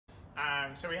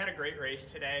So we had a great race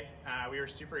today. We were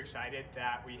super excited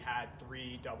that we had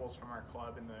 3 doubles from our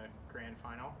club in the grand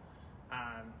final.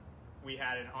 We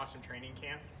had an awesome training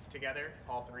camp together,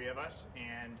 all 3 of us,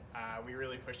 and we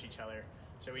really pushed each other.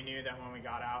 So we knew that when we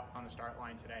got out on the start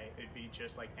line today, it'd be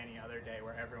just like any other day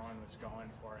where everyone was going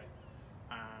for it.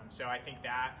 So I think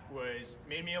that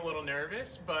made me a little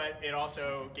nervous, but it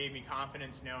also gave me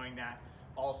confidence knowing that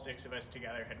all 6 of us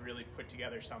together had really put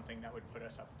together something that would put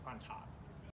us up on top.